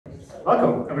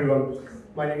Welcome, everyone.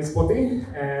 My name is Szpoti,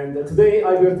 and today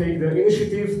I will take the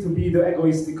initiative to be the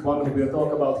egoistic one who will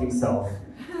talk about himself.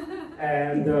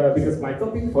 And because my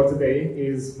topic for today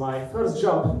is my first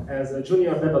job as a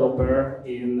junior developer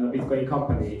in a Bitcoin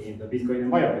company in the Bitcoin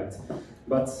environment.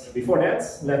 But before that,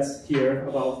 let's hear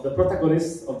about the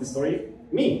protagonist of the story,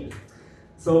 me.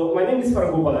 So my name is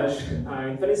Balázs.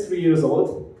 I'm 23 years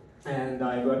old, and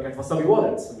I work at Wasabi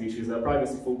Wallet, which is a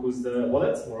privacy-focused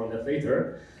wallet, more on that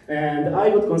later. And I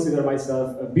would consider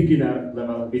myself a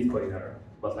beginner-level Bitcoiner.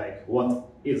 But like, what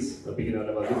is a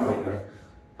beginner-level Bitcoiner?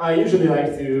 I usually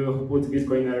like to put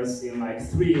Bitcoiners in like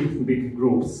three big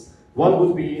groups. One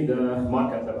would be the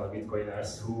market-level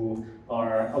Bitcoiners who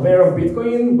are aware of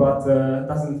Bitcoin, but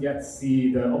doesn't yet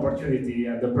see the opportunity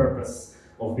and the purpose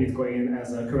of Bitcoin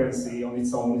as a currency on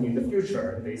its own in the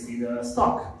future. They see the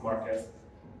stock market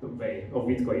way of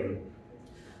Bitcoin.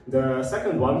 The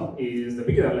second one is the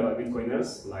beginner-level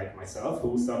Bitcoiners, like myself,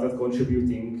 who started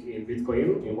contributing in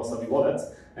Bitcoin in Wasabi Wallet,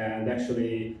 and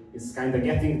actually is kind of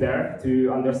getting there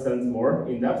to understand more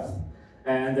in depth.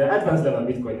 And the advanced-level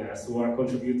Bitcoiners, who are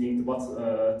contributing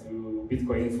to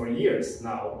Bitcoin for years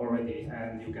now already,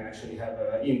 and you can actually have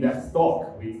an in-depth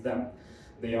talk with them.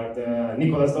 They are the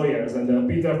Nicholas Doyers and the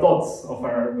Peter Todds of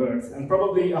our world, and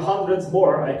probably hundreds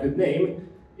more I could name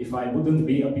if I wouldn't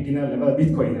be a beginner-level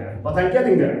Bitcoiner. But I'm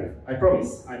getting there, I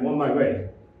promise, I'm on my way.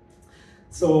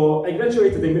 So I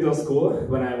graduated in middle school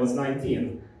when I was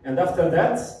 19, and after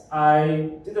that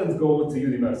I didn't go to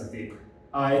university.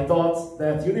 I thought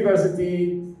that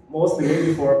university mostly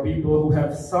maybe for people who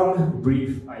have some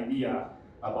brief idea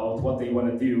about what they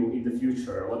want to do in the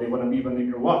future, what they want to be when they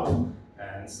grow up.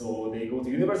 And so they go to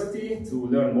university to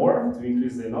learn more, to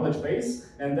increase their knowledge base,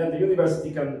 and then the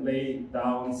university can lay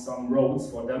down some roads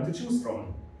for them to choose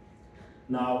from.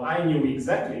 Now, I knew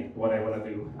exactly what I want to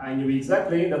do. I knew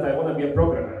exactly that I want to be a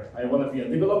programmer. I want to be a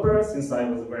developer since I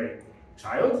was a very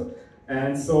child.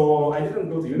 And so I didn't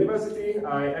go to university,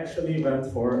 I actually went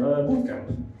for a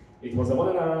bootcamp. It was a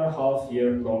 1.5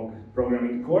 year long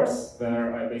programming course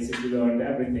where I basically learned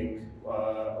everything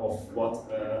of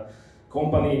what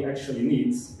company actually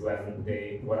needs when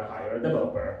they want to hire a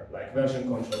developer, like version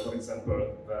control, for example,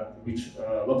 which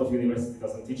a lot of university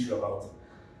doesn't teach you about.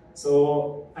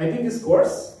 So I did this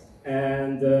course,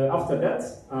 and after that,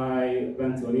 I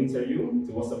went to an interview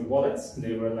to Wasabi Wallet.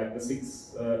 They were like the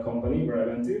sixth company where I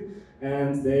went to,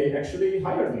 and they actually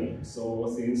hired me. So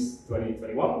since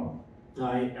 2021,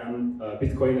 I am a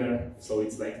Bitcoiner, so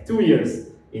it's like 2 years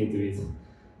into it.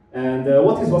 And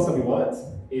what is Wasabi Wallet?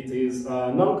 It is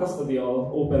a non-custodial,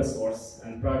 open source,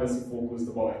 and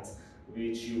privacy-focused wallet,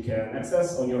 which you can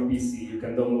access on your PC. You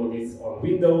can download it on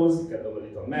Windows, you can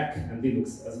download it on Mac and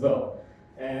Linux as well.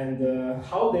 And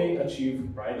how they achieve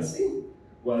privacy?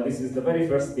 Well, this is the very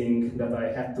first thing that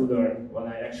I had to learn when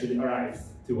I actually arrived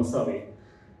to Wasabi.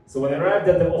 So when I arrived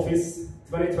at the office,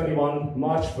 2021,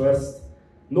 March 1st,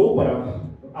 nobody,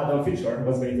 Adam Fischer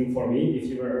was waiting for me. If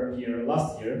you were here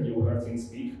last year, you heard him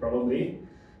speak, probably.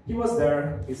 He was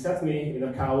there, he sat me in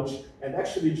a couch and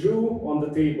actually drew on the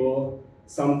table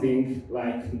something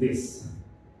like this.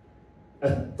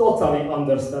 A totally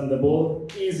understandable,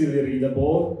 easily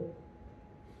readable,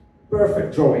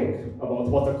 perfect drawing about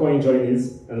what a coin join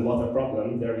is and what a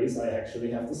problem there is I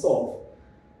actually have to solve.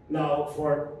 Now,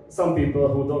 for some people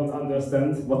who don't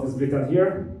understand what is written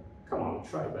here, come on,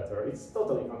 try better. It's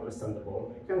totally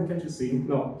understandable. Can't you see?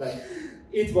 No,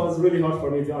 it was really hard for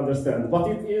me to understand. But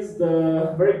it is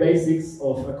the very basics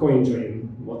of a coin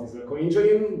join. What is a coin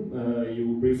join?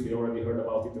 You briefly already heard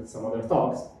about it at some other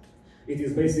talks. It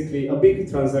is basically a big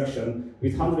transaction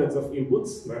with hundreds of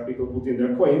inputs where people put in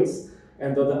their coins.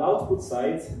 And on the output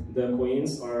side, the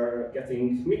coins are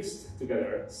getting mixed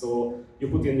together. So you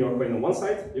put in your coin on one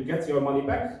side, you get your money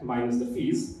back minus the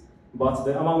fees. But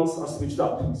the amounts are switched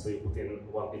up, so you put in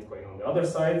 1 Bitcoin on the other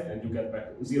side, and you get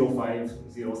back 0.5,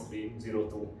 0.3,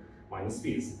 0.2 minus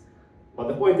fees. But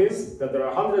the point is that there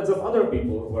are hundreds of other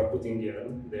people who are putting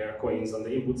in their coins on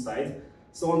the input side.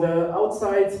 So on the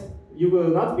outside, you will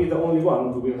not be the only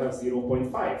one who will have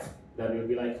 0.5. There will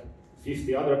be like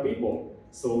 50 other people.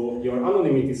 So your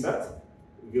anonymity set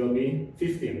will be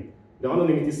 15. The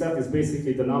anonymity set is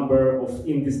basically the number of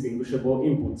indistinguishable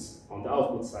inputs on the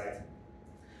output side.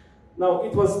 Now,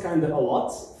 it was kind of a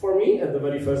lot for me at the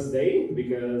very first day,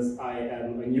 because I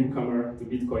am a newcomer to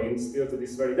Bitcoin still to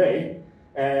this very day.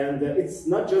 And it's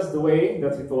not just the way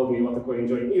that he told me what a coin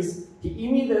join is, he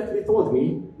immediately told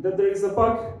me that there is a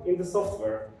bug in the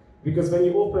software. Because when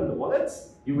you open the wallet,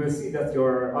 you will see that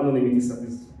your anonymity set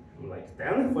is like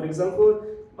 10, for example,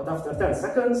 but after 10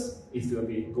 seconds, it will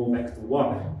go back to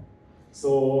 1.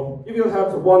 So you will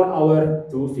have 1 hour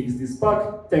to fix this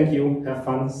bug. Thank you, have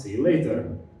fun, see you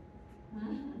later.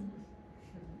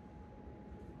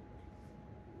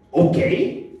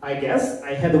 Okay, I guess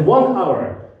I had 1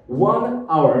 hour. 1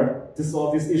 hour to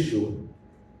solve this issue.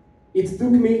 It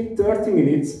took me 30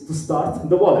 minutes to start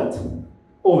the wallet,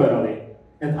 overall.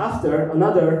 And after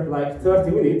another like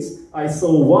 30 minutes, I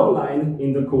saw one line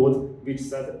in the code which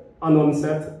said unknown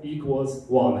set equals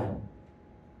 1.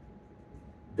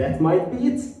 That might be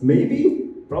it, maybe,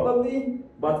 probably,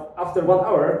 but after 1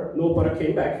 hour, Nopara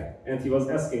came back and he was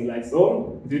asking like,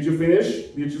 so, did you finish?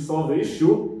 Did you solve the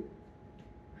issue?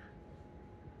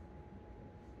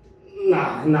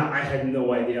 Nah, I had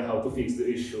no idea how to fix the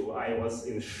issue. I was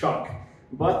in shock.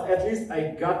 But at least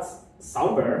I got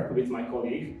somewhere with my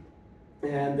colleague.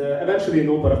 And eventually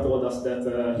Nopara told us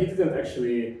that he didn't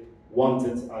actually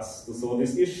wanted us to solve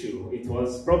this issue. It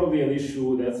was probably an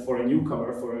issue that for a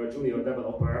newcomer, for a junior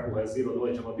developer who has zero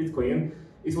knowledge about Bitcoin,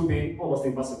 it would be almost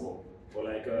impossible. For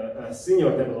like a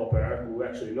senior developer who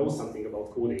actually knows something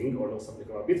about coding or knows something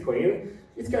about Bitcoin,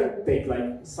 it can take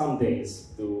like some days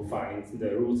to find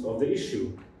the root of the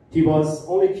issue. He was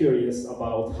only curious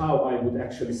about how I would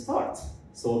actually start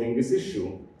solving this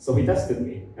issue. So he tested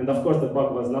me. And of course the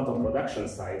bug was not on production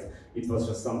side. It was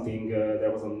just something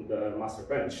that was on the master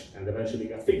branch and eventually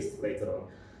got fixed later on.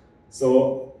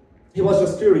 So he was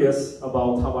just curious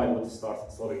about how I would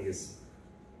start solving this.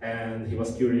 And he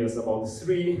was curious about the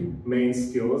 3 main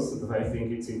skills that I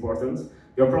think it's important.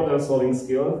 Your problem-solving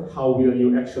skill, how will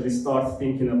you actually start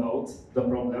thinking about the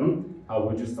problem? How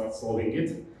would you start solving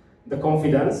it? The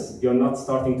confidence, you're not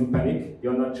starting to panic,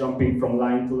 you're not jumping from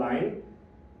line to line,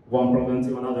 one problem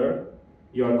to another.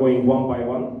 You are going one by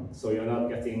one, so you're not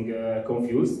getting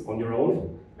confused on your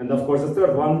own. And of course, the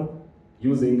third one,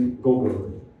 using Google.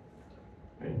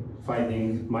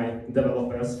 Finding my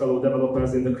developers, fellow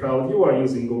developers in the crowd, you are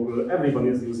using Google, everyone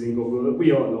is using Google,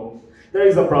 we all know. There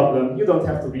is a problem, you don't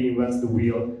have to reinvent the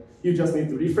wheel. You just need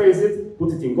to rephrase it,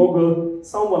 put it in Google,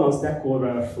 someone on Stack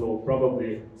Overflow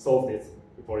probably solved it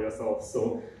for yourself.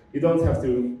 So you don't have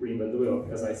to reinvent the wheel,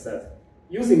 as I said.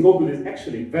 Using Google is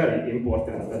actually very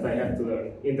important that I had to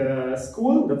learn. In the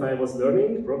school that I was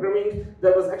learning programming,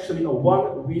 there was actually a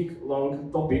 1 week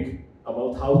long topic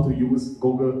about how to use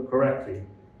Google correctly.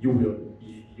 You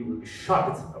will be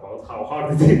shocked about how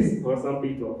hard it is for some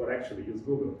people to actually use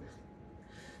Google.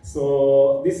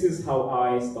 So this is how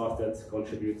I started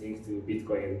contributing to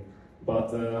Bitcoin.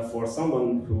 But for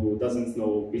someone who doesn't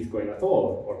know Bitcoin at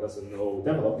all or doesn't know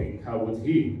developing, how would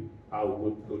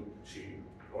she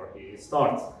or he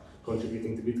start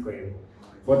contributing to Bitcoin?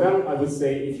 For them, I would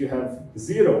say if you have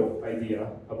zero idea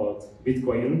about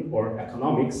Bitcoin or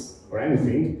economics or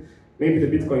anything, maybe the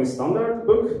Bitcoin standard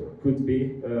book could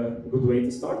be a good way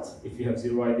to start if you have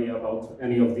zero idea about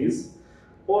any of these.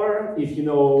 Or if you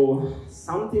know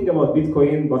something about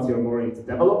Bitcoin but you're more into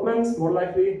development, more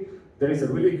likely, there is a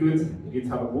really good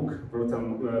GitHub book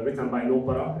written by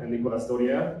Nopara and Nicolas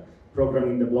Dorier,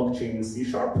 Programming the Blockchain in C#.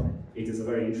 It is a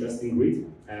very interesting read.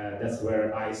 That's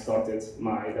where I started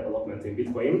my development in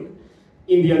Bitcoin.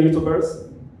 Indian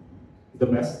YouTubers, the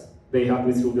best. They helped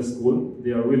me through the school.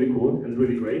 They are really cool and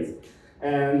really great.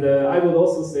 And I would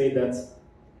also say that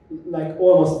like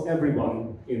almost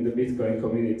everyone in the Bitcoin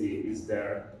community is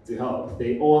there to help.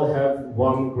 They all have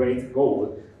one great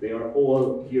goal. They are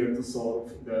all here to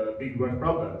solve the big world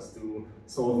problems, to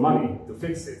solve money, to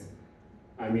fix it.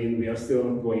 I mean, we are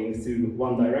still going to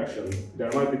one direction.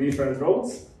 There might be different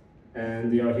roads,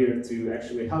 and they are here to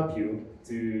actually help you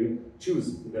to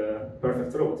choose the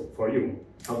perfect road for you,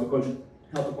 how to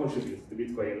contribute to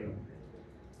Bitcoin.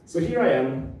 So here I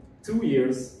am, 2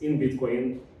 years in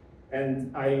Bitcoin,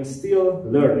 and I am still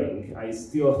learning. I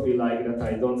still feel like that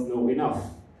I don't know enough.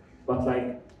 But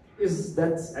like, is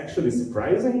that actually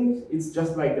surprising? It's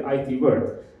just like the IT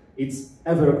world. It's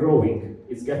ever growing.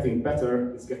 It's getting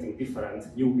better, it's getting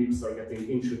different. New whips are getting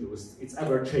introduced. It's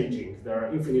ever changing. There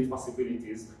are infinite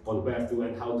possibilities on where to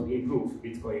and how to improve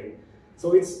Bitcoin.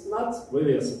 So it's not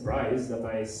really a surprise that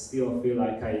I still feel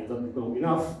like I don't know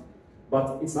enough,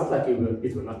 but it's not like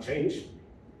it will not change.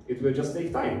 It will just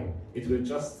take time. It will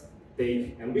just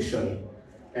take ambition.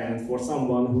 And for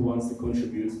someone who wants to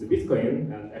contribute to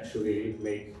Bitcoin and actually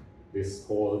make this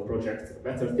whole project a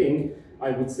better thing,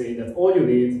 I would say that all you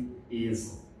need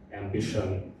is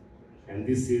ambition. And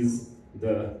this is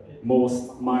the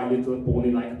most My Little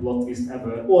Pony-like plot twist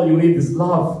ever. All you need is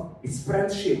love. It's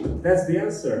friendship. That's the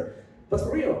answer. But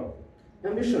for real,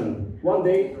 ambition. One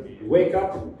day, you wake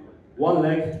up, one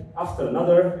leg after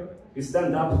another, you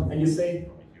stand up and you say,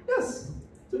 yes,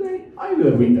 today I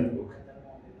will read that book.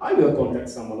 I will contact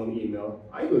someone on email.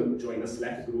 I will join a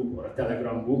Slack group or a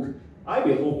Telegram book. I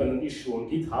will open an issue on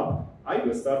GitHub. I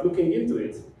will start looking into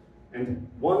it. And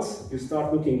once you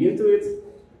start looking into it,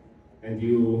 and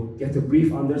you get a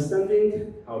brief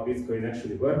understanding how Bitcoin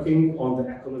actually working on the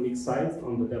economic side,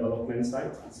 on the development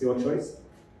side, it's your choice.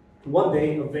 One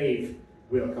day a wave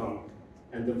will come,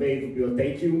 and the wave will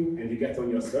take you, and you get on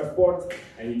your surfboard,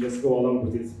 and you just go along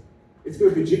with it. It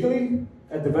will be jiggly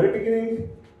at the very beginning,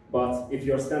 but if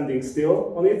you're standing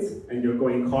still on it, and you're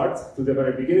going hard to the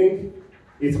very beginning,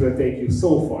 it will take you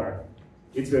so far.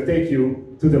 It will take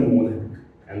you to the moon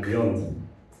and beyond.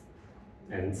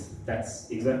 And that's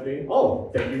exactly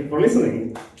all. Thank you for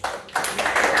listening.